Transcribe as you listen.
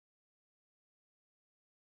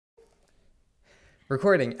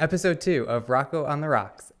Recording episode 2 of Rocco on the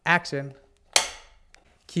Rocks. Action.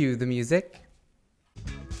 Cue the music.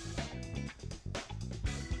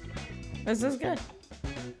 This is good.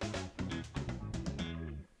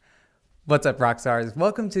 What's up, rock stars?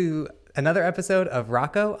 Welcome to another episode of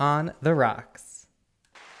Rocco on the Rocks.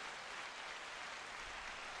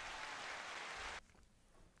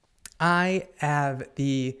 I have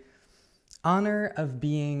the honor of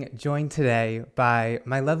being joined today by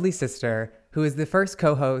my lovely sister, who is the first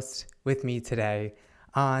co-host with me today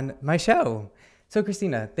on my show. So,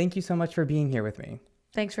 Christina, thank you so much for being here with me.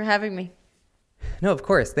 Thanks for having me. No, of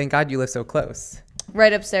course. Thank God you live so close.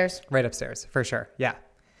 Right upstairs. Right upstairs, for sure. Yeah.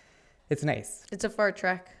 It's nice. It's a far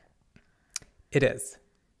trek. It is.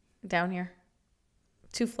 Down here.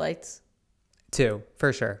 2 flights. 2,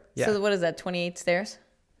 for sure. Yeah. So what is that, 28 stairs?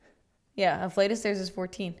 Yeah, a flight of stairs is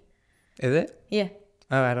 14. Is it? Yeah.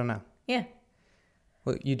 Oh, I don't know. Yeah.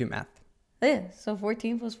 Well, you do math. Yeah, so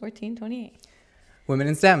 14 plus 14, 28. Women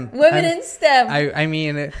in STEM. Women in STEM. I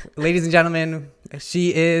mean, ladies and gentlemen,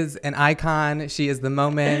 she is an icon. She is the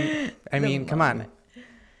moment. Come on.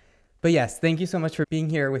 But yes, thank you so much for being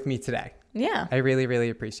here with me today. Yeah. I really, really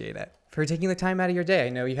appreciate it. For taking the time out of your day. I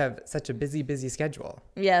know you have such a busy, busy schedule.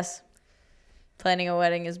 Yes. Planning a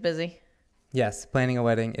wedding is busy. Yes, planning a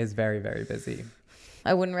wedding is very, very busy.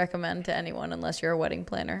 I wouldn't recommend to anyone unless you're a wedding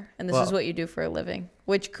planner. And this is what you do for a living.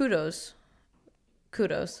 Which kudos.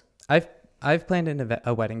 Kudos. I've planned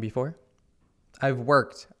a wedding before. I've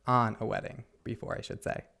worked on a wedding before, I should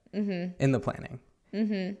say. Mm-hmm. In the planning.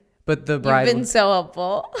 Mm-hmm. But the bride... You've been so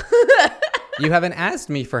helpful. You haven't asked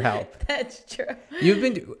me for help. That's true.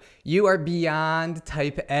 You are beyond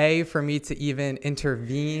type A for me to even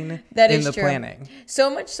intervene in the planning. So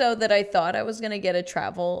much so that I thought I was going to get a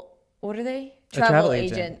travel... What are they? Travel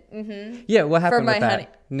agent. Mm-hmm. Yeah, what happened for my with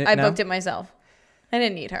that? Honey. I booked it myself. I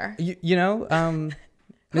didn't need her. You know,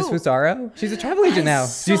 Miss Fusaro, she's a travel agent now.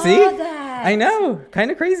 Do you see? That. I know. Kind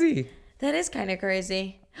of crazy. That is kind of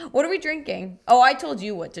crazy. What are we drinking? Oh, I told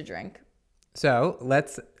you what to drink. So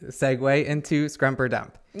let's segue into Scrump or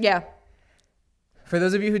Dump. Yeah. For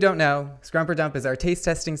those of you who don't know, Scrump or Dump is our taste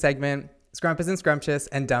testing segment. Scrump as in scrumptious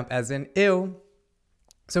and dump as in ew.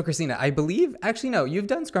 So Christina, I believe, actually no, you've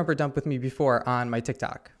done Scrump or Dump with me before on my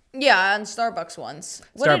TikTok. Yeah, on Starbucks once.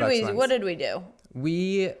 What did we do?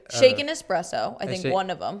 We shaken espresso. I think one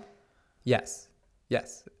of them. Yes,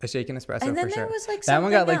 a shaken espresso and then for there sure. Was like that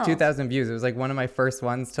one got like else. 2,000 views. It was like one of my first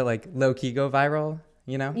ones to like low key go viral.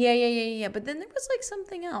 You know? Yeah. But then there was like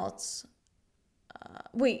something else.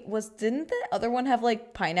 Didn't the other one have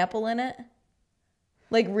like pineapple in it?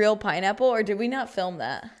 Like real pineapple, or did we not film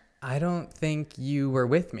that? I don't think you were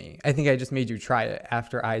with me. I think I just made you try it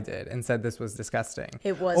after I did and said this was disgusting.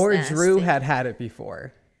 It was Or nasty. Drew had it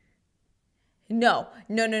before. No.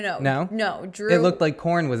 No? Drew. It looked like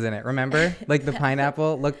corn was in it, remember? Like the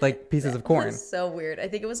pineapple looked like pieces of corn. That was so weird. I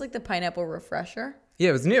think it was like the pineapple refresher. Yeah,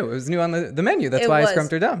 it was new. It was new on the menu. That's why I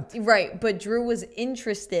scrumped or dumped. Right, but Drew was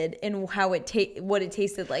interested in how what it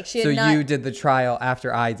tasted like. You did the trial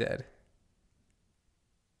after I did.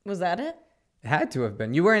 Was that it? It had to have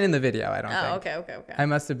been. You weren't in the video, I don't think. Oh, okay. I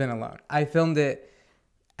must have been alone. I filmed it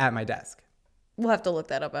at my desk. We'll have to look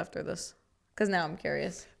that up after this, because now I'm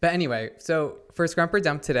curious. But anyway, so for Scrump or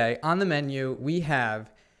Dump today, on the menu, we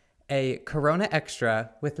have a Corona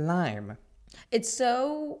Extra with lime. It's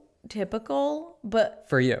so typical, but...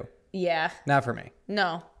 For you. Yeah. Not for me.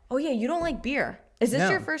 No. Oh, yeah, you don't like beer. Is this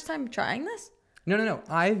No. your first time trying this? No.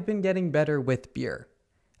 I've been getting better with beer.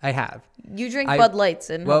 I have. You drink Bud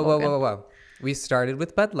Lights in Hoboken. Whoa. We started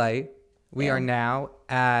with Bud Light. We are now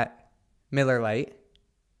at Miller Lite.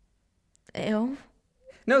 Ew.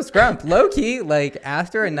 No, Scrump. Low key, like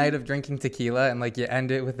after a night of drinking tequila and like you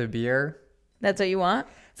end it with a beer. That's what you want?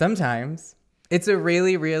 Sometimes. It's a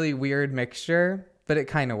really, really weird mixture, but it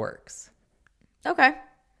kind of works. Okay.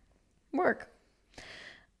 Work.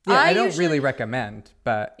 Yeah, I don't really recommend,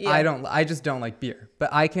 but yeah. I just don't like beer.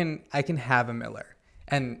 But I can have a Miller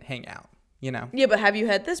and hang out, you know? Yeah, but have you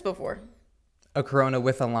had this before? A Corona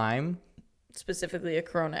with a lime? Specifically a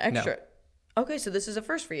Corona Extra. No. Okay, so this is a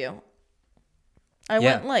first for you. I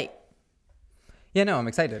went light. Yeah, no, I'm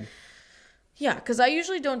excited. Yeah, because I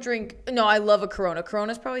usually don't drink... No, I love a Corona.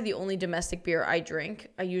 Corona's probably the only domestic beer I drink.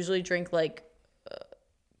 I usually drink like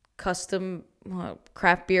custom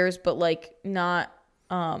craft beers, but like not...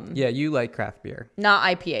 Yeah, you like craft beer. Not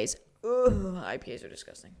IPAs. Ugh, IPAs are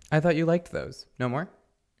disgusting. I thought you liked those. No more?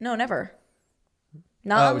 No, never.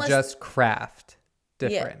 Not unless... just craft.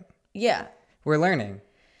 Different. Yeah. We're learning.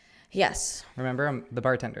 Yes. Remember, I'm the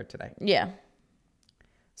bartender today. Yeah.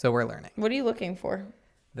 So we're learning. What are you looking for?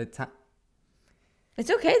 The time. It's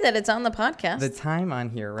okay that it's on the podcast. The time on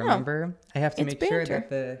here, remember? I have to it's make sure banter.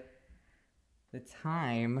 that the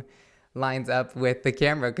time lines up with the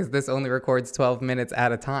camera because this only records 12 minutes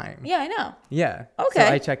at a time. Yeah, I know. Yeah. Okay.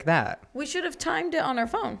 So I check that. We should have timed it on our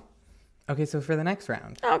phone. Okay, so for the next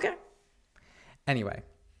round. Oh, okay. Anyway,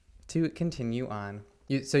 to continue on.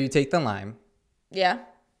 So you take the lime Yeah.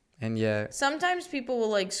 and you... Sometimes people will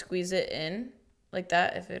like squeeze it in like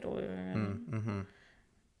that if it will. Mm-hmm.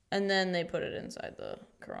 And then they put it inside the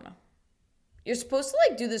Corona. You're supposed to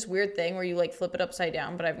like do this weird thing where you like flip it upside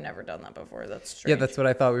down, but I've never done that before. That's strange. Yeah, that's what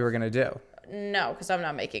I thought we were going to do. No, because I'm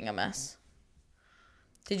not making a mess.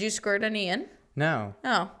 Did you squirt any in? No.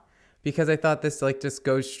 No. Because I thought this like just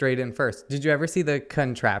goes straight in first. Did you ever see the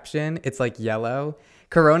contraption? It's like yellow.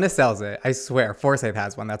 Corona sells it. I swear. Forsyth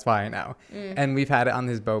has one. That's why I know. And we've had it on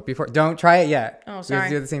his boat before. Don't try it yet. Oh, We have sorry. to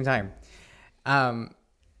do it at the same time.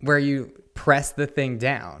 Where you press the thing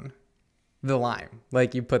down, the lime.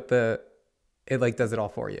 Like you put it like does it all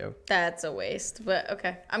for you. That's a waste. But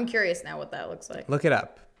okay. I'm curious now what that looks like. Look it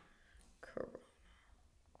up.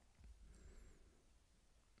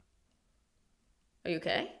 Are you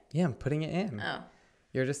okay? Yeah, I'm putting it in. Oh,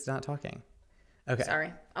 You're just not talking. Okay.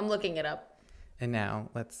 sorry. I'm looking it up. And now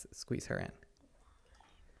let's squeeze her in.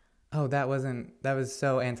 Oh, that was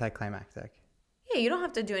so anticlimactic. Yeah, you don't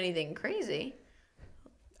have to do anything crazy.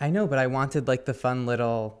 I know, but I wanted like the fun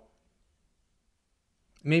little.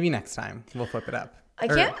 Maybe next time we'll flip it up. I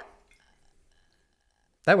can't.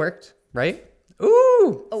 That worked, right?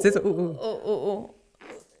 Ooh! Oh, Sizzle, ooh, ooh. oh,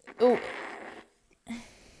 oh.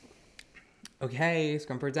 Okay,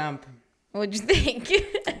 scrump or dump. What'd you think?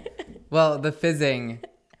 Well, the fizzing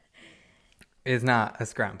is not a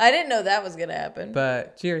scrump. I didn't know that was gonna happen.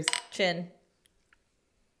 But cheers. Chin.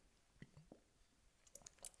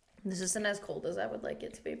 This isn't as cold as I would like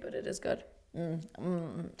it to be, but it is good.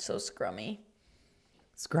 So scrummy.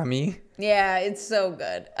 Scrummy. Yeah, it's so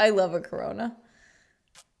good. I love a Corona.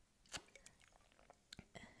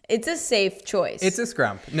 It's a safe choice. It's a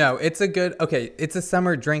scrump. No, it's a good. Okay, it's a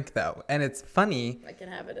summer drink though, and it's funny I can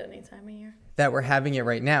have it any time of year. that we're having it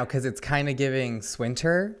right now because it's kind of giving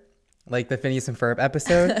Swinter, like the Phineas and Ferb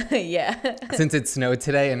episode. Yeah. Since it snowed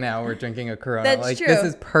today and now we're drinking a Corona. That's like true. This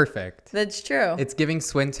is perfect. That's true. It's giving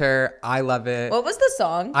Swinter. I love it. What was the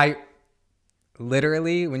song? I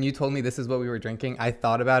literally, when you told me this is what we were drinking, I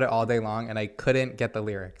thought about it all day long and I couldn't get the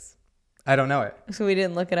lyrics. I don't know it. So we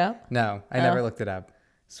didn't look it up? No, I never looked it up.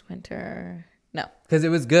 Swinter. No. Because it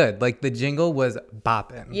was good. Like the jingle was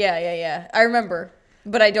bopping. Yeah. I remember,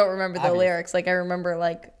 but I don't remember the Obvious. lyrics. Like I remember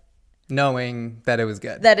like Knowing that it was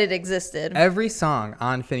good. that it existed. Every song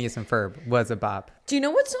on Phineas and Ferb was a bop. Do you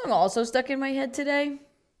know what song also stuck in my head today?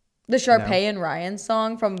 The Sharpay and Ryan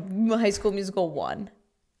song from High School Musical 1.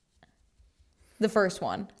 The first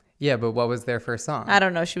one. Yeah, but what was their first song? I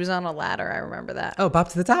don't know. She was on a ladder. I remember that. Oh, Bop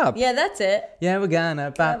to the Top. Yeah, that's it. Yeah, we're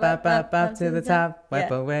gonna bop, bop, bop, bop to the top.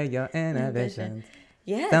 Wipe Yeah. away your inhibitions.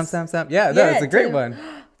 Yes. Stomp, stomp, stomp. Yeah, no, it's a great dude. one.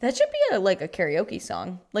 That should be like a karaoke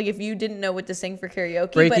song. Like if you didn't know what to sing for karaoke,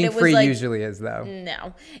 but Breaking it was Free like usually is, though.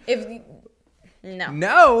 no. No.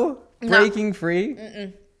 No! Breaking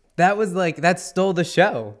Free? That stole the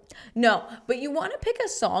show. No, but you want to pick a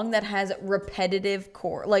song that has repetitive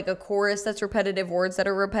like a chorus that's repetitive, words that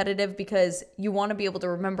are repetitive, because you want to be able to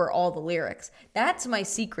remember all the lyrics. That's my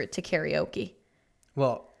secret to karaoke.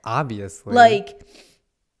 Well, obviously. Like,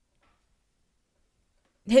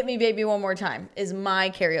 Hit Me Baby One More Time is my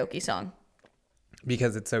karaoke song.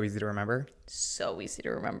 Because it's so easy to remember. So easy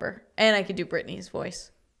to remember. And I could do Britney's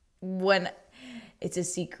voice. When it's a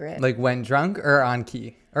secret. Like when drunk or on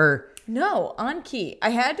key? Or No, on key.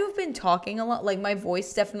 I had to have been talking a lot. Like my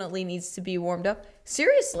voice definitely needs to be warmed up.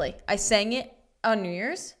 Seriously, I sang it on New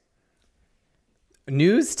Year's.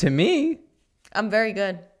 news to me. I'm very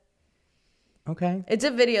good. Okay. It's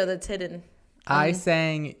a video that's hidden. I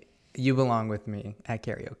sang You Belong With Me at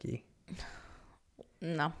karaoke.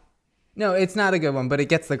 No. No, it's not a good one, but it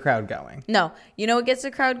gets the crowd going. No. You know what gets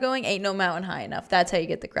the crowd going? Ain't No Mountain High Enough. That's how you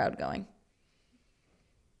get the crowd going.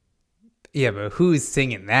 Yeah, but who's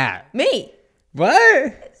singing that? Me.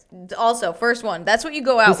 What? Also, first one. That's what you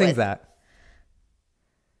go out Who with. sings that?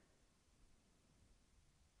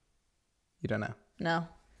 You don't know. No.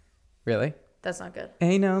 Really? That's not good.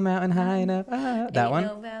 Ain't no mountain high enough. That Ain't one?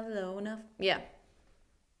 no valley low enough. Yeah.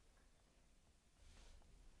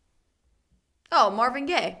 Oh, Marvin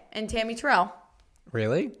Gaye and Tammy Terrell.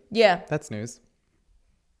 Really? Yeah. That's news.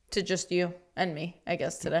 To just you and me, I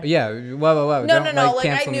guess, today. Yeah. Whoa. No, Don't, no. Like, I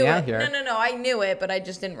cancel knew me out it. here. No. I knew it, but I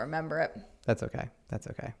just didn't remember it. That's okay.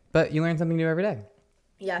 But you learn something new every day.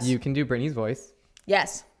 Yes. You can do Britney's voice.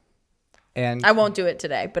 Yes. And I won't do it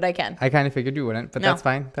today, but I can. I kind of figured you wouldn't, but No. that's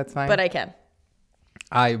fine. That's fine. But I can.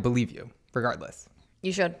 I believe you, regardless.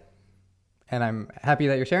 You should. And I'm happy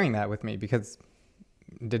that you're sharing that with me because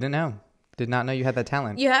did not know you had that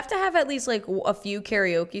talent. You have to have at least like a few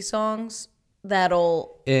karaoke songs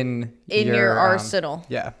that'll in your arsenal.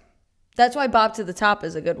 Yeah. That's why Bop to the Top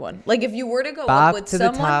is a good one. Like if you were to go Bop up with to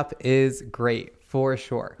someone, the Top is great for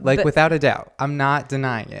sure. Like But- without a doubt. I'm not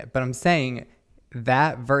denying it, but I'm saying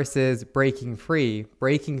that versus Breaking Free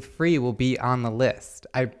will be on the list.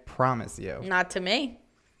 I promise you. not to me.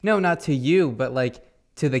 No, not to you, but like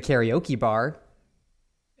to the karaoke bar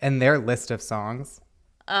and their list of songs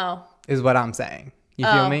Oh. is what I'm saying. You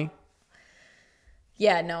feel me?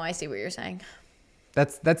 Yeah, no, I see what you're saying.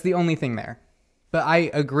 That's the only thing there. But I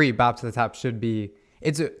agree Bop to the Top should be,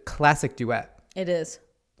 it's a classic duet It is.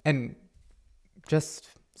 and just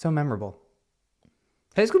so memorable.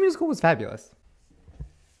 High School Musical was fabulous.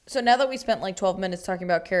 So now that we spent like 12 minutes talking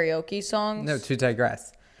about karaoke songs, No, to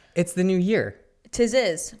digress. It's the new year. 'tis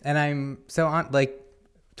is. And I'm so on, like,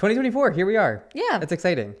 2024, here we are. Yeah. That's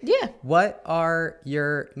exciting. Yeah. What are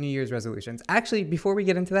your New Year's resolutions? Actually, before we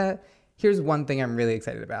get into that, here's one thing I'm really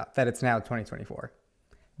excited about, that it's now 2024.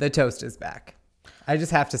 The toast is back. I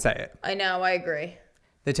just have to say it. I know, I agree.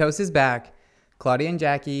 The toast is back. Claudia and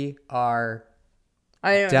Jackie are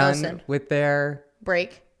I don't done listen. with their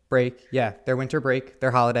Break. break. Yeah, their winter break,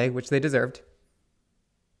 their holiday, which they deserved.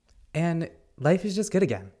 And life is just good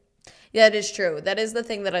again. Yeah, it is true. That is the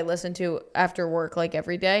thing that I listen to after work like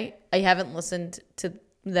every day. I haven't listened to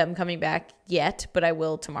them coming back yet, but I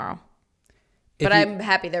will tomorrow. But I'm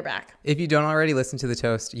happy they're back. If you don't already listen to The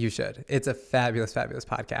Toast, you should. It's a fabulous, fabulous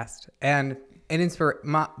podcast. And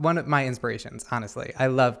one of my inspirations, honestly. I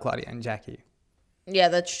love Claudia and Jackie. Yeah,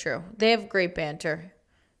 that's true. They have great banter.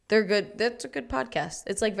 They're good. That's a good podcast.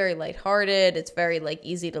 It's like very lighthearted. It's very like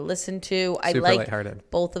easy to listen to. I Super like lighthearted.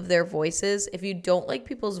 both of their voices. If you don't like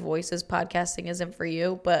people's voices, podcasting isn't for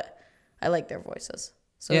you, but I like their voices.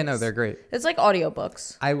 So Yeah, no, they're great. It's like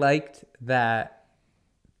audiobooks. I liked that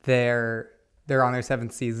they're on their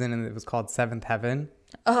 7th season and it was called Seventh Heaven.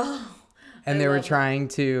 Oh. And they were trying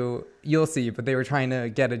to, you'll see, but they were trying to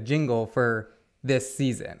get a jingle for this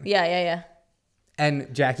season. Yeah.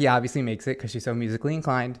 And Jackie obviously makes it because she's so musically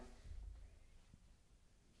inclined.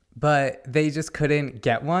 But they just couldn't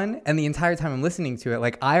get one. And the entire time I'm listening to it,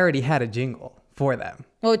 like I already had a jingle for them.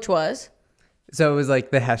 Which was? So it was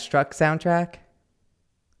like the Hestruck soundtrack.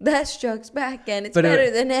 That struck's back and it's But better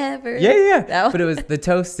than ever. Yeah. That one? But it was the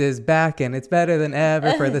toast is back and it's better than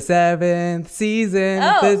ever for the 7th season.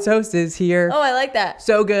 Oh. The toast is here. Oh, I like that.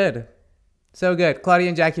 So good. So good. Claudia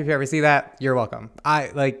and Jackie, if you ever see that, you're welcome.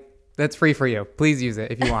 That's free for you. Please use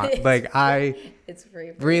it if you want. It's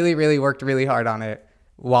free. Really, really worked really hard on it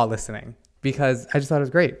while listening because I just thought it was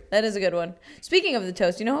great. That is a good one. Speaking of the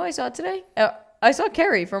toast, you know who I saw today? I saw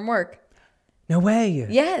Carrie from work. No way.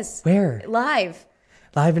 Yes. Where? Live.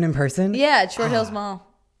 Live and in person? Yeah, at Short Hills Mall.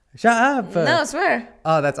 Shut up. No, I swear.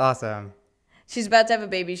 Oh, that's awesome. She's about to have a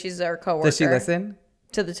baby. She's our coworker. Does she listen?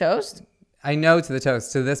 To the toast? I know to the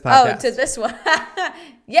toast, to this podcast. Oh, to this one.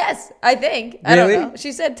 Yes, I think. Really? I don't know.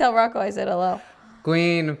 She said, tell Rocco I said hello.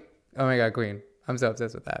 Queen. Oh my God, Queen. I'm so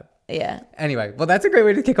obsessed with that. Yeah. Anyway, well, that's a great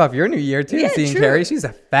way to kick off your new year, too, Yeah, seeing true. Carrie. She's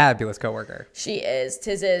a fabulous coworker. She is.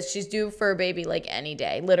 Tis is. She's due for a baby like any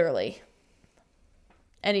day, literally.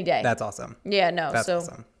 Any day. That's awesome. Yeah, no. That's so,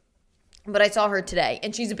 awesome. But I saw her today,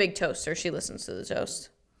 and she's a big toaster. She listens to the toast,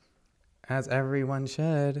 As everyone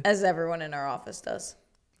should. as everyone in our office does.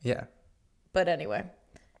 Yeah. But anyway,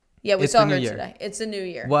 yeah, we It's saw the new her year. today. It's a new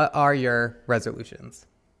year. What are your resolutions,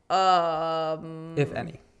 Um, if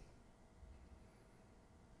any?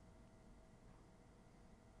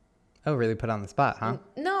 Oh, really put on the spot, huh?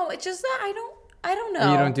 no, it's just that I don't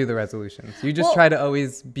know. You don't do the resolutions. You just Well- try to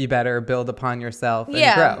always be better, build upon yourself, and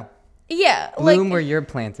Yeah. grow. Yeah, Bloom like where you're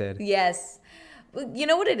planted. yes. You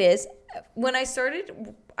know what it is? When I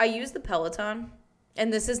started, I used the Peloton,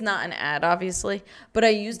 and this is not an ad, obviously, but I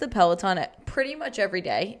use the Peloton at pretty much every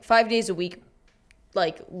day, 5 days a week,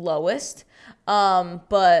 like lowest.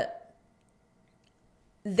 But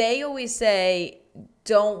they always say,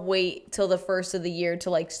 don't wait till the first of the year to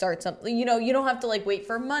like start something. You know, you don't have to like wait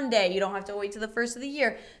for Monday. You don't have to wait till the first of the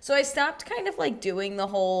year. So I stopped kind of like doing the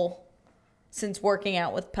whole, since working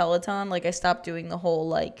out with Peloton, like I stopped doing the whole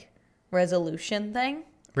like resolution thing.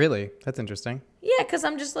 Really? That's interesting. Yeah, because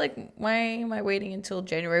I'm just like, why am I waiting until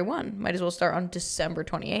January 1? Might as well start on December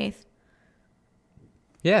 28th.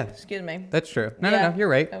 Yeah, Excuse me. that's true. No, Yeah, you're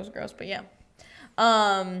right. That was gross, but yeah.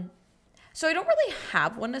 So I don't really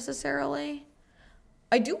have one necessarily.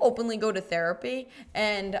 I do openly go to therapy,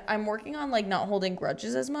 and I'm working on like not holding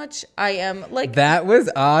grudges as much. I am like That was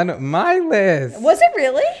on my list. Was it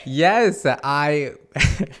really? Yes,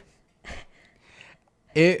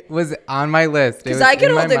 it was on my list. Because I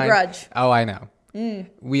can hold a grudge. Oh, I know.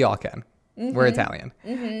 We all can. We're Italian.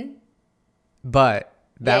 But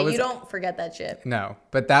that was you don't forget that shit. no.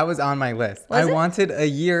 But that was on my list. Was I it? wanted a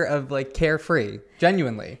year of like carefree,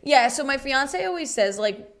 genuinely. Yeah. So my fiance always says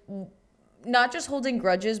like, not just holding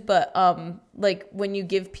grudges, but like when you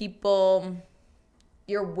give people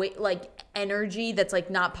your like energy that's like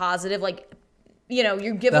not positive, like. You know,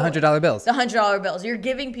 you're giving The $100 bills. The $100 bills. You're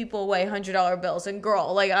giving people away $100 bills, and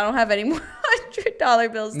girl, like I don't have any more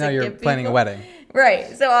 $100 bills. No, to you're give planning people. a wedding.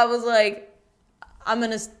 Right. So I was like, I'm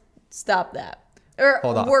gonna stop that or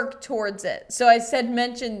Hold off. work towards it. So I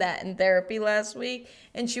mentioned that in therapy last week,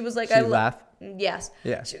 and she was like, She laughed. Yes.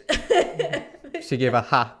 Yeah. She gave a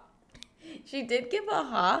ha. She did give a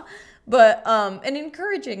ha, but an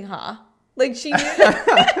encouraging ha. Like she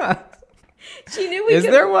knew. She knew we Is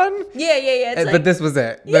could. there one? Yeah. It's But like, this was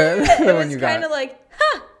it. yeah, The it one was you got. kind of like,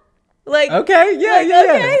 huh. Like, Okay, yeah, like, yeah.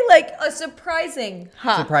 okay, like a surprising,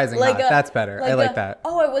 huh. Surprising, like huh. That's better. I like that.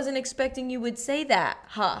 Oh, I wasn't expecting you would say that,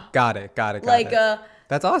 huh. Got it. Like,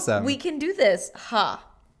 That's awesome. we can do this, huh.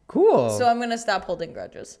 Cool. So I'm going to stop holding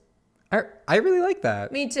grudges. I really like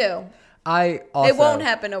that. Me too. I also. It won't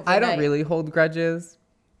happen overnight. I don't really hold grudges,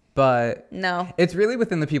 but No, it's really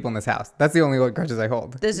within the people in this house. That's the only grudges I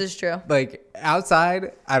hold. this is true. Like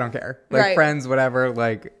outside, I don't care. Like Right. friends, whatever.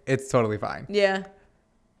 Like it's totally fine. Yeah.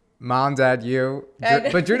 Mom, dad, you.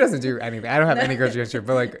 But Drew doesn't do anything. I don't have any grudge against you.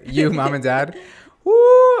 But like you, mom, and dad.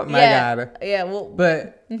 Woo, my God. Yeah, well.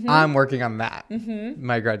 But I'm working on that.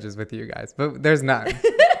 My grudges with you guys. But there's none.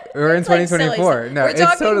 We're in It's like 2024. silly. No, We're it's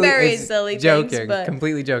talking totally very it's silly joking, things, but-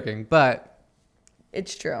 completely joking. But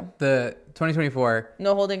It's true. the 2024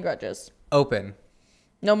 No holding grudges. open.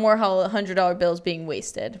 No more $100 bills being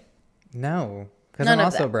wasted. No, because None I'm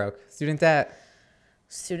of also that. broke. Student debt.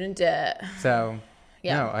 Student debt. So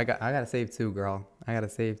Yeah. no, I gotta save too, girl. I gotta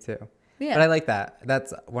save too. Yeah. But I like that.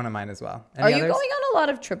 That's one of mine as well. Are Any you others? going on a lot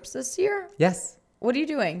of trips this year? Yes. What are you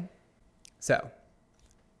doing? So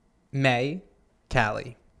May,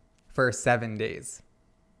 Cali, for 7 days.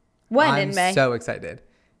 When I'm in May? so excited.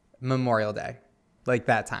 Memorial Day, like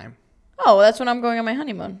that time. Oh, that's when I'm going on my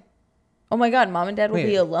honeymoon. Oh my God, mom and dad will Wait.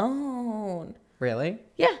 be alone. Really?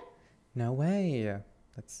 Yeah. No way.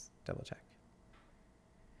 Let's double check.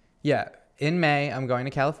 Yeah, in May, I'm going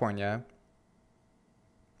to California.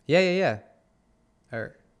 Yeah.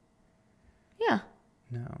 Or Yeah.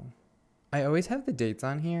 no. I always have the dates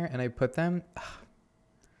on here and I put them.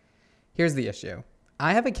 Here's the issue.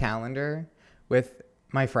 I have a calendar with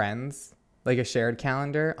my friends, like a shared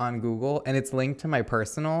calendar on Google, and it's linked to my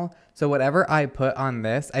personal. So whatever I put on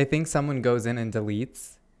this, I think someone goes in and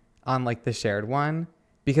deletes on like the shared one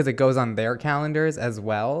because it goes on their calendars as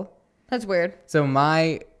well. That's weird. So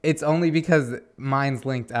it's only because mine's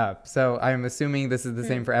linked up. So I'm assuming this is the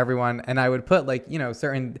same for everyone. And I would put like,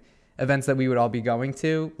 certain events that we would all be going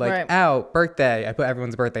to, like Right. out, birthday. I put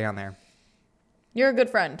everyone's birthday on there. You're a good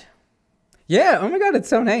friend. Yeah. Oh my God. It's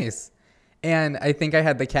so nice. And I think I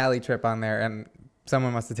had the Cali trip on there and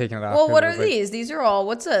someone must have taken it off. Well, 'cause what it are was like- these? These are all,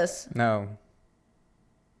 what's this? No.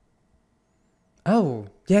 Oh,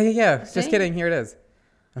 yeah. See? Just kidding. Here it is.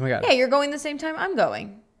 Oh my God. Yeah, you're going the same time I'm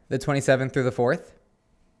going. The 27th through the 4th.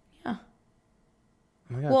 Yeah. Oh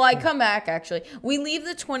my God. Well, I come back actually. We leave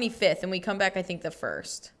the 25th and we come back, I think, the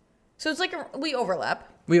 1st. So it's like we overlap.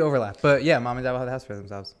 We overlap. But yeah, mom and dad will have the house for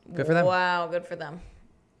themselves. Good for them. Wow, good for them.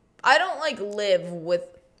 I don't like live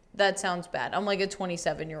with. That sounds bad. I'm like a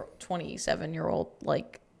 27-year-old.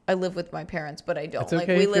 Like I live with my parents, but I don't. It's Like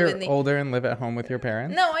okay we if live you're in the. older and live at home with your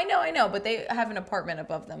parents. No, I know, but they have an apartment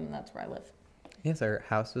above them, and that's where I live. Yes, our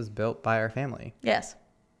house was built by our family. Yes.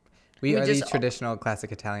 We are the just all- traditional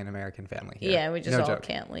classic Italian American family here. Yeah, we just No all joke.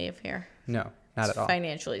 can't leave here. No, not It's at all.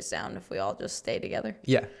 financially sound if we all just stay together.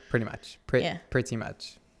 Yeah, pretty much. Yeah. Pretty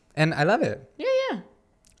much. And I love it. Yeah.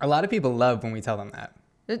 A lot of people love when we tell them that.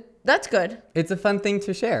 That's good. It's a fun thing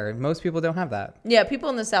to share. Most people don't have that. Yeah, people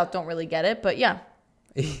in the South don't really get it, but yeah.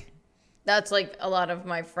 That's like a lot of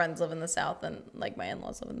my friends live in the South and like my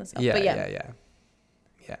in-laws live in the South. Yeah, But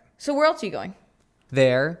yeah. So where else are you going?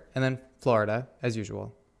 There, and then Florida, as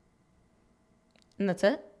usual. And that's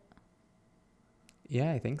it?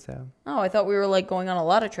 Yeah, I think so. Oh, I thought we were like going on a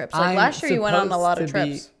lot of trips. Like I'm last year you went on a lot of supposed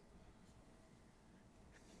to trips.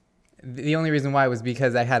 The only reason why was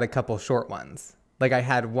because I had a couple short ones. Like I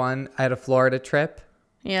had a Florida trip.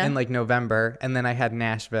 Yeah. In like November, and then I had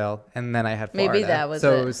Nashville, and then I had Florida. Maybe that was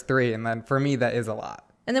so it. it was 3, and then for me that is a lot.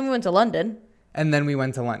 And then we went to London. And then we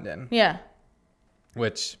went to London, Yeah.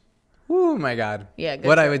 which, oh my God. Yeah, good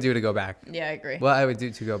what I trip. would do to go back. Yeah, I agree. What I would do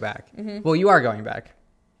to go back. Well, you are going back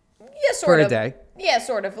Yeah, sort for of. a day. Yeah,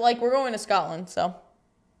 sort of. Like, we're going to Scotland, so.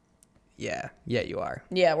 Yeah. Yeah, you are.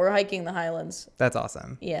 Yeah, we're hiking the Highlands. That's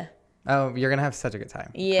awesome. Yeah. Oh, you're going to have such a good time.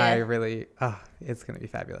 Yeah. It's going to be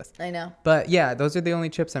fabulous. I know. But yeah, those are the only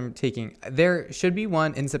trips I'm taking. There should be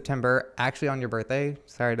one in September, actually on your birthday.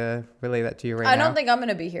 Sorry to relay that to you right now. I don't think I'm going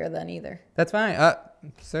to be here then either. That's fine.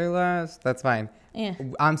 Say less. That's fine. Yeah.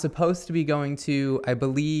 I'm supposed to be going to, I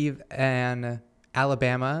believe, an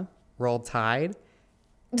Alabama Roll Tide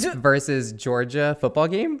versus Georgia football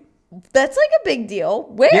game. That's like a big deal.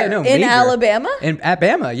 Where? Yeah, no, in major. Alabama? At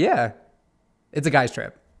Bama, yeah. It's a guy's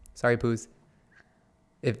trip. Sorry, Poos.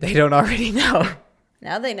 If they don't already know.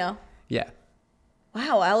 Now they know. Yeah.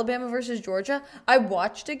 Wow, Alabama versus Georgia. I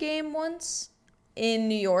watched a game once in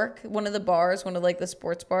New York, one of the bars, one of like the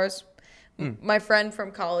sports bars. My friend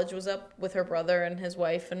from college was up with her brother and his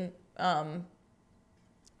wife and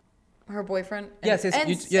her boyfriend and, Yes, and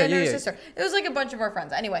her yeah. sister. It was like a bunch of our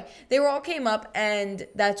friends. Anyway, they were all came up and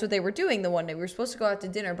that's what they were doing the one day. We were supposed to go out to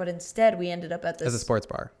dinner, but instead we ended up at this As a sports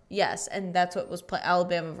bar. Yes, and that's what was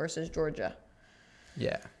Alabama versus Georgia.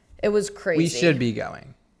 Yeah. It was crazy. We should be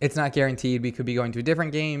going. It's not guaranteed. We could be going to a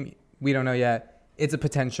different game. We don't know yet. It's a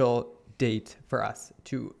potential date for us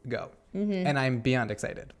to go. And I'm beyond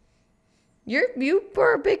excited. You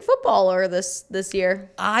were a big footballer this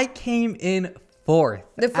year. I came in fourth.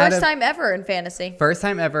 The first time ever in fantasy. First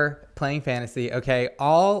time ever playing fantasy. Okay.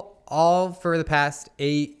 All for the past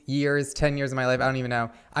 8 years, 10 years of my life. I don't even know.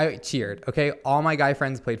 I cheered. Okay. All my guy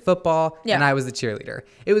friends played football and I was the cheerleader.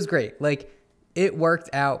 It was great. Like, it worked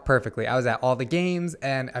out perfectly. I was at all the games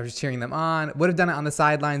and I was cheering them on. Would have done it on the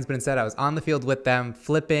sidelines, but instead I was on the field with them,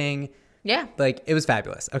 flipping. Yeah. Like, it was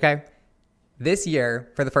fabulous. Okay. This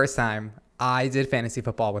year, for the first time, I did fantasy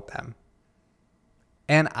football with them.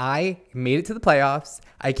 And I made it to the playoffs.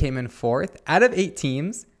 I came in fourth out of 8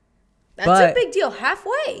 teams. That's a big deal.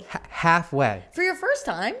 Halfway. Halfway. For your first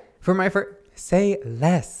time. For my first. Say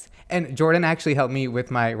less. And Jordan actually helped me with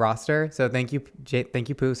my roster. So thank you, thank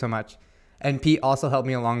you, Pooh, so much. And Pete also helped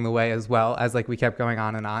me along the way as well as like we kept going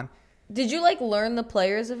on and on. Did you like learn the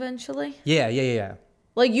players eventually? Yeah.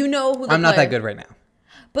 Like you know who the I'm not that good right now.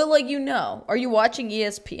 But like you know. Are you watching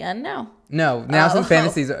ESPN now? No. Now since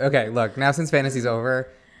fantasy's okay, look, now since fantasy's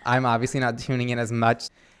over, I'm obviously not tuning in as much.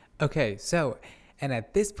 Okay, so and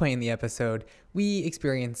at this point in the episode, we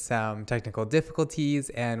experienced some technical difficulties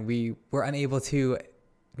and we were unable to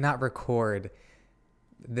not record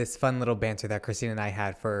this fun little banter that Christina and I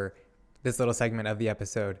had for this little segment of the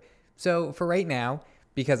episode. So for right now,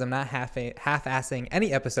 because I'm not half-assing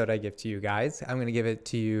any episode I give to you guys, I'm going to give it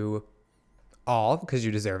to you all because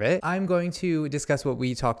you deserve it. I'm going to discuss what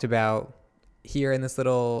we talked about here in this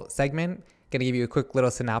little segment. Going to give you a quick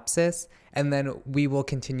little synopsis, and then we will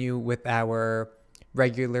continue with our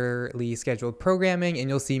regularly scheduled programming, and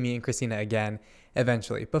you'll see me and Christina again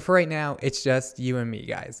eventually. But for right now, it's just you and me,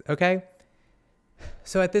 guys, okay?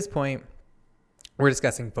 So at this point, we're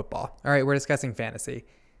discussing football. All right, we're discussing fantasy.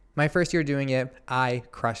 My first year doing it, I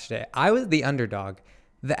crushed it. I was the underdog.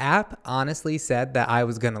 The app honestly said that I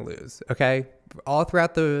was going to lose, okay? All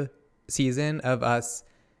throughout the season of us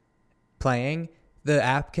playing, the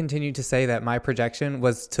app continued to say that my projection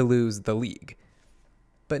was to lose the league.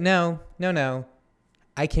 But no.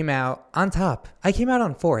 I came out on top. I came out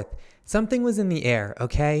on fourth. Something was in the air,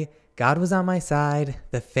 okay? God was on my side.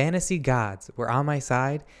 The fantasy gods were on my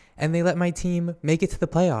side. And they let my team make it to the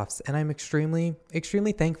playoffs. And I'm extremely,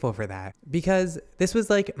 extremely thankful for that. Because this was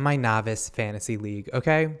like my novice fantasy league,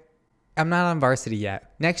 okay? I'm not on varsity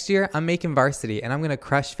yet. Next year, I'm making varsity. And I'm going to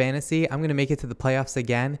crush fantasy. I'm going to make it to the playoffs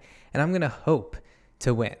again. And I'm going to hope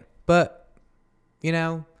to win. But, you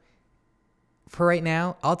know, for right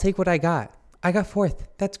now, I'll take what I got. I got fourth.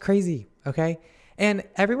 That's crazy, okay? And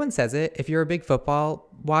everyone says it. If you're a big football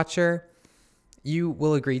watcher, you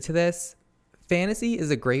will agree to this. Fantasy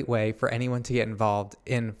is a great way for anyone to get involved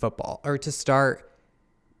in football or to start,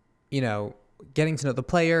 you know, getting to know the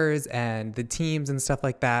players and the teams and stuff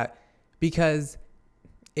like that, because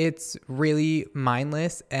it's really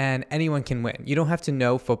mindless and anyone can win. You don't have to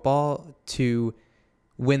know football to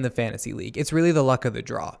win the fantasy league. It's really the luck of the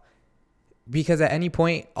draw, because at any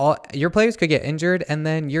point, all your players could get injured and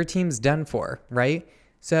then your team's done for, right?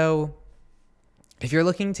 So if you're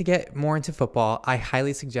looking to get more into football, I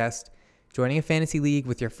highly suggest joining a fantasy league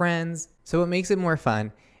with your friends. So what makes it more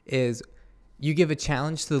fun is you give a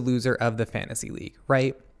challenge to the loser of the fantasy league,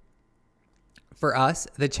 right? For us,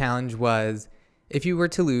 the challenge was if you were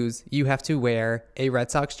to lose, you have to wear a Red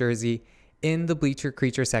Sox jersey in the bleacher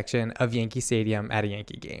creature section of Yankee Stadium at a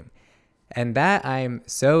Yankee game. And that I'm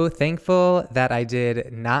so thankful that I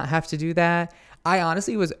did not have to do that. I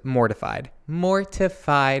honestly was mortified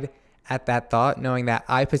at that thought, knowing that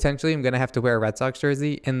I potentially am going to have to wear a Red Sox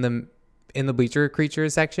jersey in the bleacher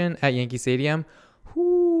creatures section at Yankee Stadium.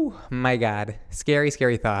 Whoo, my God. Scary,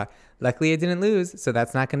 scary thought. Luckily, I didn't lose, so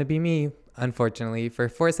that's not going to be me. Unfortunately, for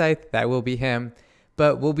Forsyth, that will be him.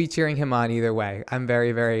 But we'll be cheering him on either way. I'm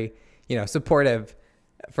very, very, supportive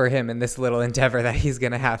for him in this little endeavor that he's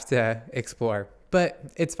going to have to explore.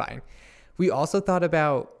 But it's fine. We also thought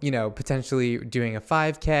about, potentially doing a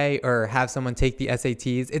 5K or have someone take the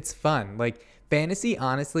SATs. It's fun. Like, fantasy,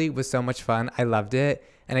 honestly, was so much fun. I loved it.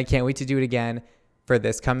 And I can't wait to do it again for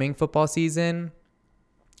this coming football season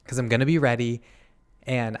because I'm going to be ready.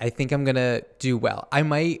 And I think I'm going to do well. I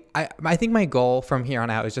think my goal from here on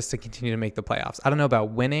out is just to continue to make the playoffs. I don't know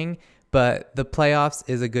about winning, but the playoffs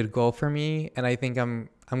is a good goal for me. And I think I'm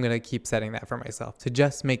going to keep setting that for myself to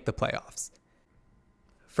just make the playoffs.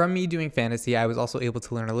 From me doing fantasy, I was also able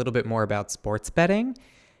to learn a little bit more about sports betting.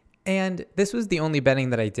 And this was the only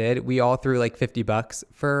betting that I did. We all threw like $50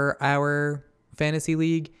 for our fantasy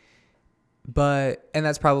league. And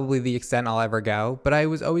that's probably the extent I'll ever go. But I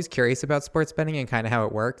was always curious about sports betting and kind of how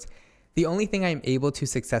it worked. The only thing I'm able to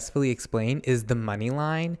successfully explain is the money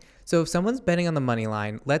line. So if someone's betting on the money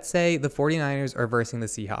line, let's say the 49ers are versing the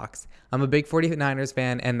Seahawks. I'm a big 49ers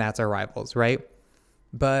fan, and that's our rivals, right?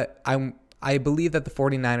 But I believe that the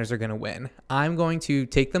 49ers are going to win. I'm going to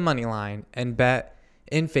take the money line and bet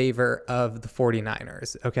in favor of the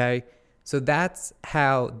 49ers, okay? So that's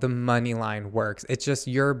how the money line works. It's just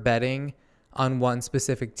you're betting on one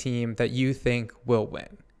specific team that you think will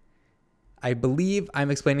win. I believe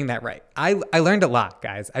I'm explaining that right. I learned a lot,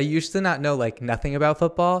 guys. I used to not know nothing about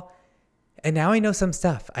football, and now I know some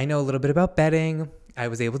stuff. I know a little bit about betting. I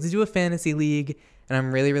was able to do a fantasy league, and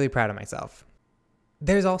I'm really, really proud of myself.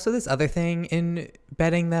 There's also this other thing in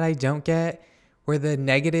betting that I don't get, where the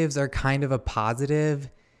negatives are kind of a positive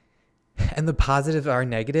and the positives are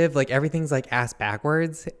negative. Like everything's ass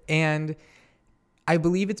backwards. And I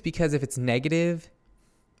believe it's because if it's negative,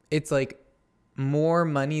 it's more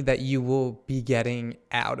money that you will be getting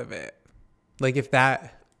out of it.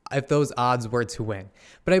 If those odds were to win.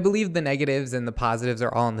 But I believe the negatives and the positives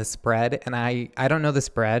are all in the spread. And I don't know the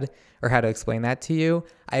spread or how to explain that to you.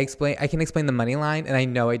 I can explain the money line, and I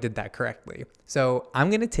know I did that correctly. So I'm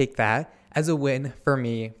going to take that as a win for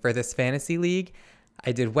me for this fantasy league.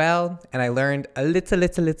 I did well, and I learned a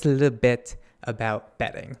little bit about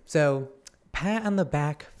betting. So pat on the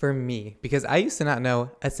back for me, because I used to not know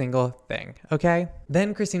a single thing, okay?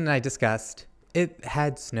 Then Christina and I discussed it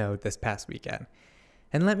had snowed this past weekend.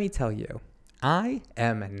 And let me tell you, I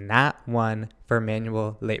am not one for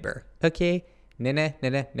manual labor, okay?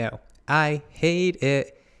 No. I hate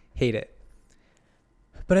it.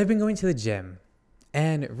 But I've been going to the gym,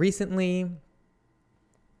 and recently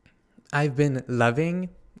I've been loving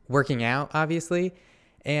working out, obviously,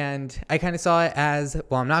 and I kind of saw it as,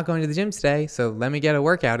 well, I'm not going to the gym today, so let me get a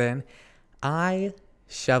workout in. I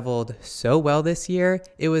shoveled so well this year.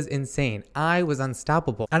 It was insane. I was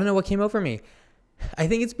unstoppable. I don't know what came over me. I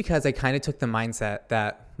think it's because I kind of took the mindset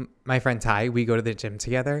that my friend Ty, we go to the gym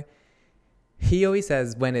together. He always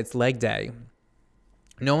says when it's leg day,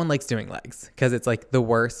 no one likes doing legs because it's the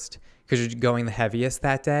worst because you're going the heaviest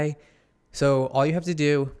that day. So all you have to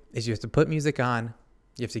do is you have to put music on,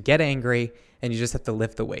 you have to get angry, and you just have to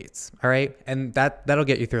lift the weights, all right? And that'll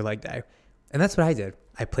get you through leg day. And that's what I did.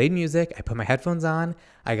 I played music, I put my headphones on,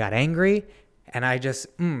 I got angry, and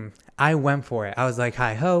I went for it. I was like,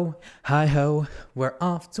 hi ho, we're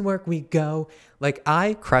off to work we go.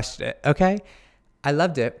 I crushed it, okay? I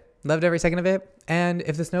loved it. Loved every second of it. And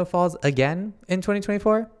if the snow falls again in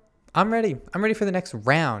 2024, I'm ready. I'm ready for the next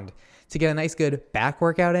round to get a nice good back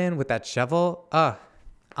workout in with that shovel.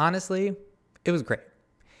 Honestly, it was great.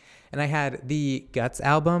 And I had the Guts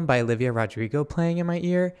album by Olivia Rodrigo playing in my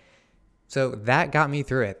ear. So that got me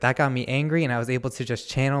through it. That got me angry, and I was able to just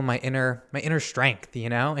channel my inner strength,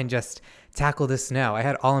 and just tackle the snow. I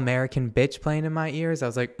had All American Bitch playing in my ears. I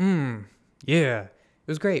was like, yeah. It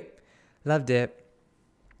was great. Loved it.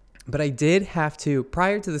 But I did have to,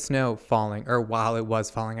 prior to the snow falling, or while it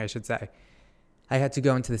was falling, I should say, I had to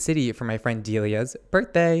go into the city for my friend Delia's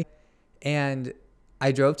birthday. And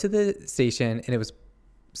I drove to the station, and it was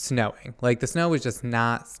snowing. The snow was just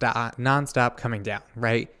nonstop coming down,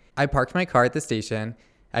 right? I parked my car at the station.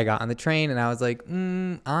 I got on the train, and I was like,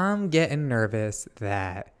 I'm getting nervous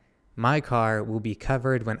that my car will be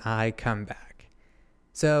covered when I come back.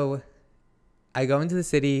 So I go into the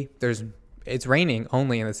city. It's raining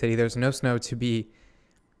only in the city. There's no snow to be,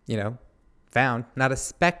 found, not a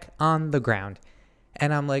speck on the ground.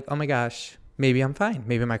 And I'm like, oh my gosh, maybe I'm fine.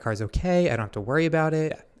 Maybe my car's okay. I don't have to worry about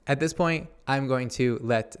it. At this point, I'm going to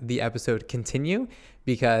let the episode continue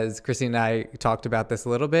because Christina and I talked about this a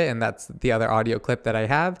little bit, and that's the other audio clip that I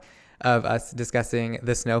have of us discussing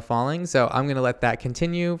the snow falling. So I'm going to let that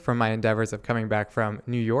continue from my endeavors of coming back from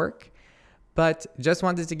New York. But just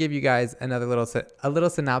wanted to give you guys a little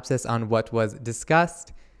synopsis on what was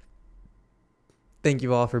discussed. Thank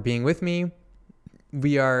you all for being with me.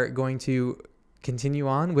 We are going to continue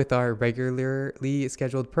on with our regularly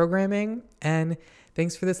scheduled programming, and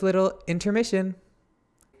thanks for this little intermission.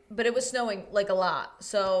 But it was snowing like a lot,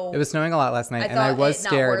 so it was snowing a lot last night, and I was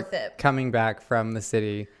scared coming back from the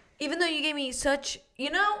city. Even though you gave me such,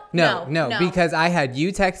 No, because I had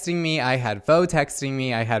you texting me, I had Fo texting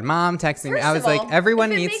me, I had Mom texting me. I was like,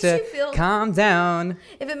 everyone needs to calm down.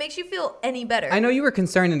 If it makes you feel any better. I know you were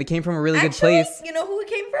concerned, and it came from a really good place. You know who it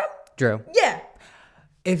came from? Drew. Yeah.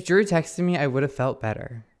 If Drew texted me, I would have felt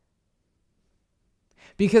better.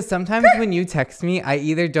 Because sometimes when you text me, I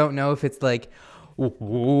either don't know if it's like,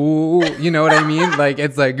 ooh, you know what I mean? Like,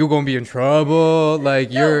 it's like, you're going to be in trouble.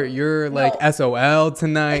 Like, you're like SOL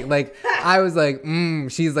tonight. Like, I was like,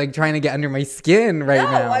 she's like trying to get under my skin now.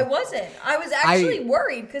 No, I wasn't. I was actually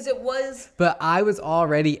worried because it was. But I was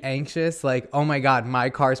already anxious. Like, oh my God,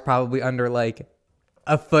 my car's probably under like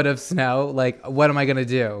a foot of snow. Like, what am I going to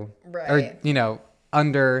do? Right. Or,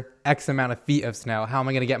 under X amount of feet of snow. How am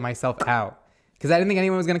I going to get myself out? Because I didn't think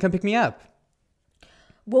anyone was going to come pick me up.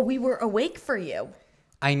 Well, we were awake for you.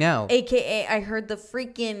 I know. AKA, I heard the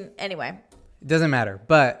freaking... Anyway. It doesn't matter.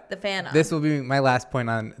 But the fan on. This will be my last point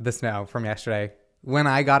on the snow from yesterday. When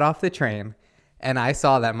I got off the train and I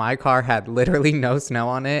saw that my car had literally no snow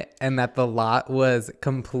on it and that the lot was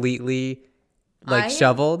completely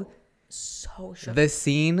shoveled. So shoveled. The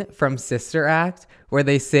scene from Sister Act where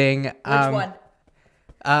they sing... Which one?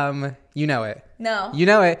 You know it. No. You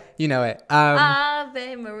know it.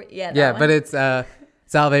 Ave Maria. Yeah, but it's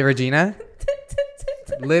Salve Regina.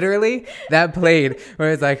 Literally, that played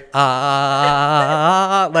where it's like, like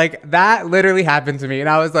that literally happened to me. And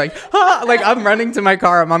I was like, like I'm running to my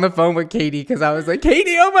car. I'm on the phone with Katie because I was like,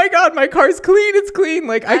 Katie, oh my God, my car's clean. It's clean.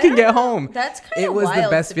 Like I can get home. That's kind of wild. It was the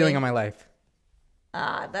best feeling of my life.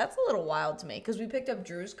 That's a little wild to me because we picked up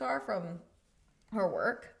Drew's car from her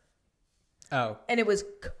work. Oh. And it was,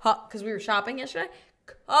 because we were shopping yesterday,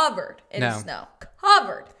 covered in snow.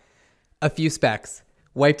 Covered. A few specks.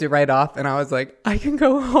 Wiped it right off, and I was like, I can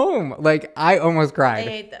go home. Like, I almost cried.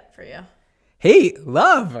 I hate that for you. Hate?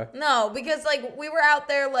 Love. No, because, like, we were out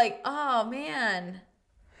there like, oh, man.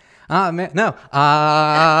 No.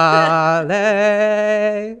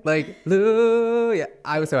 Like, Hallelujah.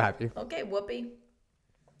 I was so happy. Okay, whoopee.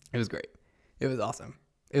 It was great. It was awesome.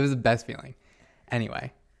 It was the best feeling.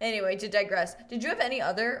 Anyway, to digress, did you have any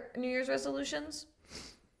other New Year's resolutions?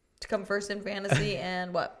 To come first in fantasy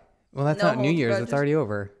and what? Well, that's not New Year's. It's already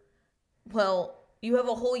over. Well, you have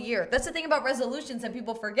a whole year. That's the thing about resolutions that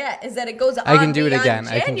people forget is that it goes on. I can do it again.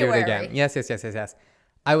 January. I can do it again. Yes.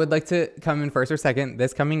 I would like to come in first or second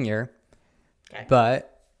this coming year. Okay.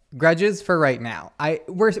 But grudges for right now.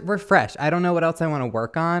 We're fresh. I don't know what else I want to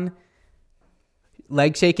work on.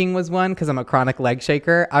 Leg shaking was one because I'm a chronic leg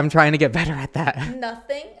shaker. I'm trying to get better at that.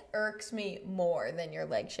 Nothing irks me more than your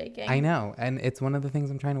leg shaking. I know. And it's one of the things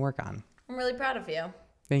I'm trying to work on. I'm really proud of you.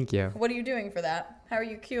 Thank you. What are you doing for that? How are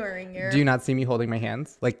you curing your... Do you not see me holding my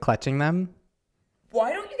hands? Like clutching them?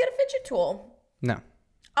 Why don't you get a fidget tool? No.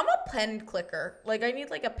 I'm a pen clicker. Like, I need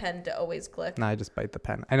like a pen to always click. No, I just bite the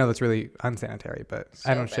pen. I know that's really unsanitary, but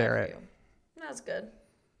I don't share it. That's good.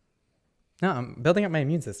 No, I'm building up my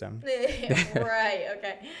immune system. Right,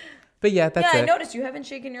 okay. But yeah, that's it. Yeah, I noticed you haven't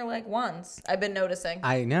shaken your leg once. I've been noticing.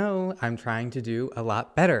 I know. I'm trying to do a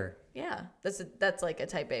lot better. Yeah, that's like a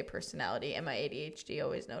type A personality, and my ADHD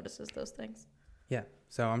always notices those things. Yeah,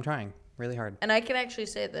 so I'm trying really hard. And I can actually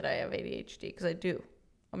say that I have ADHD because I do.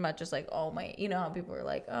 I'm not just like, oh, you know how people are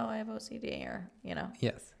like, oh, I have OCD or,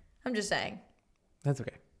 Yes. I'm just saying. That's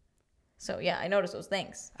okay. So, yeah, I notice those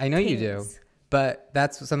things. I know you do, but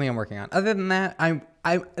that's something I'm working on. Other than that,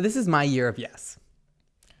 this is my year of yes.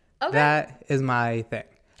 Okay. That is my thing.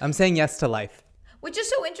 I'm saying yes to life. Which is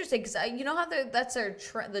so interesting because you know how that's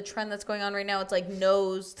the trend that's going on right now? It's like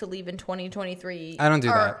no's to leave in 2023. I don't do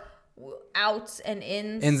that. Outs and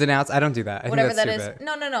ins. Ins and outs. I don't do that. Whatever that is.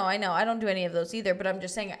 No. I know. I don't do any of those either. But I'm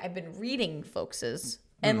just saying I've been reading folks's.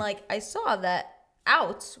 And like I saw that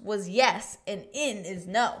outs was yes and in is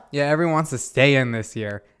no. Yeah, everyone wants to stay in this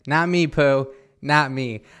year. Not me, Pooh. Not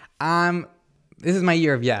me. This is my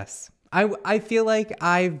year of yes. I feel like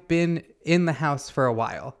I've been in the house for a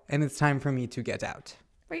while, and it's time for me to get out.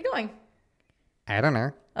 Where are you going? I don't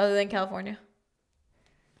know. Other than California?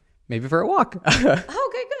 Maybe for a walk. Oh,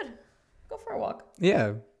 okay, good. Go for a walk.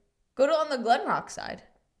 Yeah. Go to on the Glen Rock side.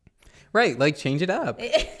 Right. Like change it up.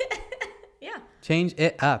 Yeah. Change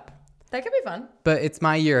it up. That could be fun. But it's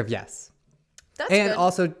my year of yes. That's and good.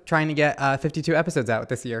 also trying to get 52 episodes out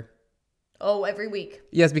this year. Oh, every week.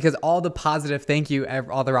 Yes, because all the positive, thank you,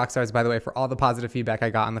 all the rock stars, by the way, for all the positive feedback I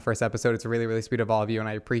got on the first episode. It's really, really sweet of all of you, and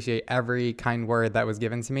I appreciate every kind word that was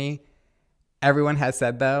given to me. Everyone has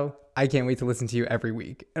said, though, I can't wait to listen to you every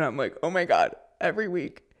week. And I'm like, oh my God, every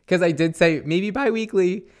week. Because I did say maybe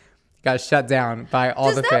bi-weekly. Got shut down by all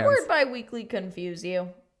the fans. Does that word bi-weekly confuse you?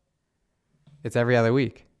 It's every other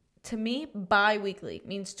week. To me, bi-weekly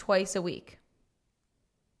means twice a week.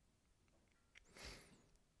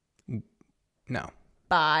 No.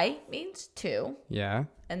 Bi means 2. Yeah.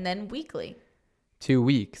 And then weekly. 2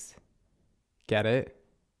 weeks. Get it?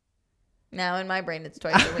 Now in my brain, it's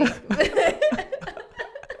twice a week.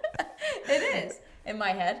 It is. In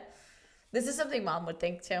my head. This is something Mom would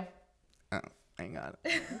think too. Oh, thank God.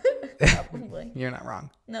 Probably. You're not wrong.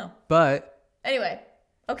 No. But. Anyway.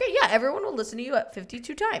 Okay, yeah, everyone will listen to you at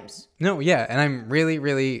 52 times. No, yeah. And I'm really,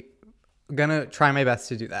 really gonna try my best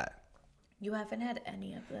to do that. You haven't had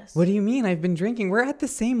any of this. What do you mean? I've been drinking. We're at the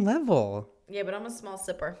same level. Yeah, but I'm a small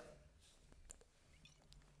sipper.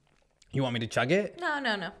 You want me to chug it?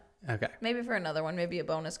 No. Okay. Maybe for another one. Maybe a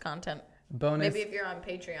bonus content. Bonus. Maybe if you're on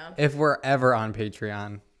Patreon. If we're ever on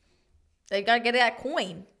Patreon. They got to get that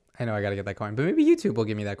coin. I know I got to get that coin. But maybe YouTube will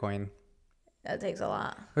give me that coin. That takes a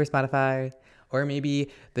lot. Or Spotify. Or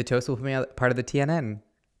maybe the toast will put me out part of the TNN.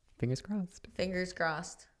 Fingers crossed. Fingers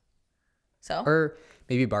crossed. So? Or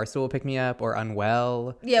maybe Barstool will pick me up. Or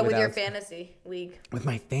Unwell. Yeah, with your fantasy league. With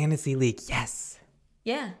my fantasy league. Yes.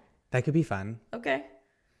 Yeah. That could be fun. Okay.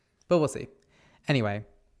 But we'll see. Anyway.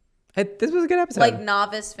 This was a good episode. Like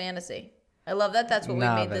novice fantasy. I love that. That's what we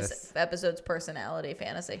made Novice. this episode's personality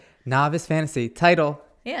fantasy. Novice fantasy. Title.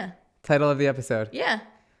 Yeah. Title of the episode. Yeah.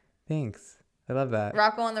 Thanks. I love that.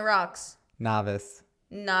 Rocco on the Rocks. Novice.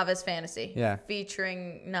 Novice fantasy. Yeah.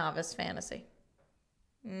 Featuring novice fantasy.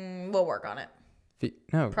 We'll work on it.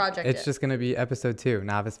 No. Project It's it. just going to be episode 2,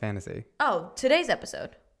 Novice Fantasy. Oh, today's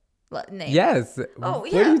episode. Name. Yes. Oh,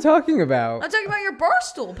 What yeah. are you talking about? I'm talking about your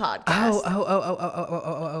Barstool podcast.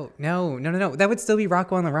 Oh. No. That would still be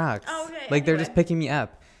Rocco on the Rocks. Okay, Like, they're anyway. just picking me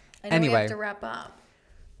up. I know we have to wrap up.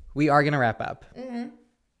 We are going to wrap up. Mm-hmm.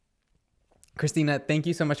 Christina, thank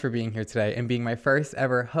you so much for being here today and being my first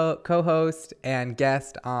ever co-host and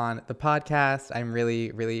guest on the podcast. I'm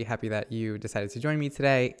really, really happy that you decided to join me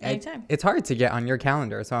today. Anytime. It's hard to get on your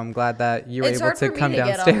calendar, so I'm glad that you were It's able hard to for me come to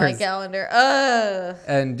downstairs get on my calendar.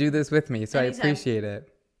 and do this with me. So Anytime. I appreciate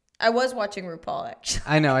it. I was watching RuPaul, actually.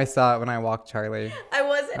 I know. I saw it when I walked Charlie. I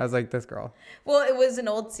wasn't. I was like, this girl. Well, it was an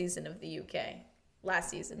old season of the UK. Last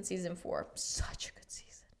season, season 4. Such a good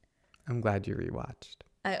season. I'm glad you rewatched.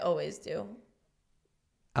 I always do.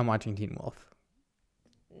 I'm watching Teen Wolf.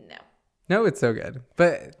 No. No, it's so good.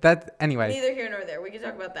 But that, anyway. Neither here nor there. We can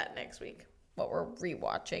talk about that next week. What we're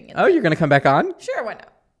rewatching. Oh, you're going to come back on? Sure, why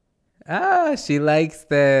not? Ah, she likes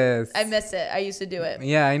this. I miss it. I used to do it.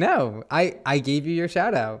 Yeah, I know. I gave you your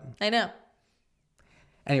shout out. I know.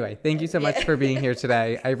 Anyway, thank you so much for being here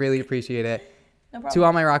today. I really appreciate it. No problem. To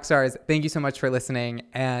all my rock stars, thank you so much for listening.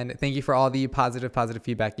 And thank you for all the positive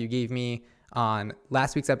feedback you gave me on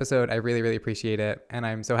last week's episode. I really, really appreciate it. And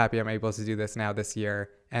I'm so happy I'm able to do this now this year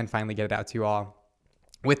and finally get it out to you all.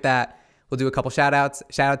 With that, we'll do a couple shout outs.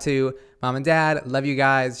 Shout out to mom and dad. Love you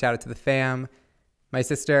guys. Shout out to the fam. My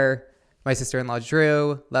sister-in-law,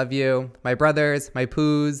 Drew. Love you. My brothers, my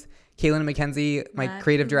poos, Kaylin and Mackenzie, my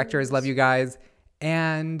creative directors. Love you guys.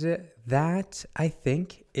 And that, I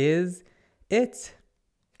think, is it.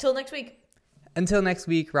 Till next week. Until next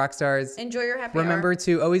week, rock stars. Enjoy your happy Remember hour.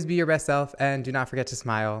 to always be your best self and do not forget to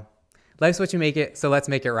smile. Life's what you make it, so let's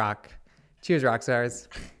make it rock. Cheers, rock stars.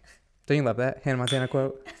 Don't you love that Hannah Montana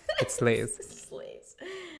quote? It slays.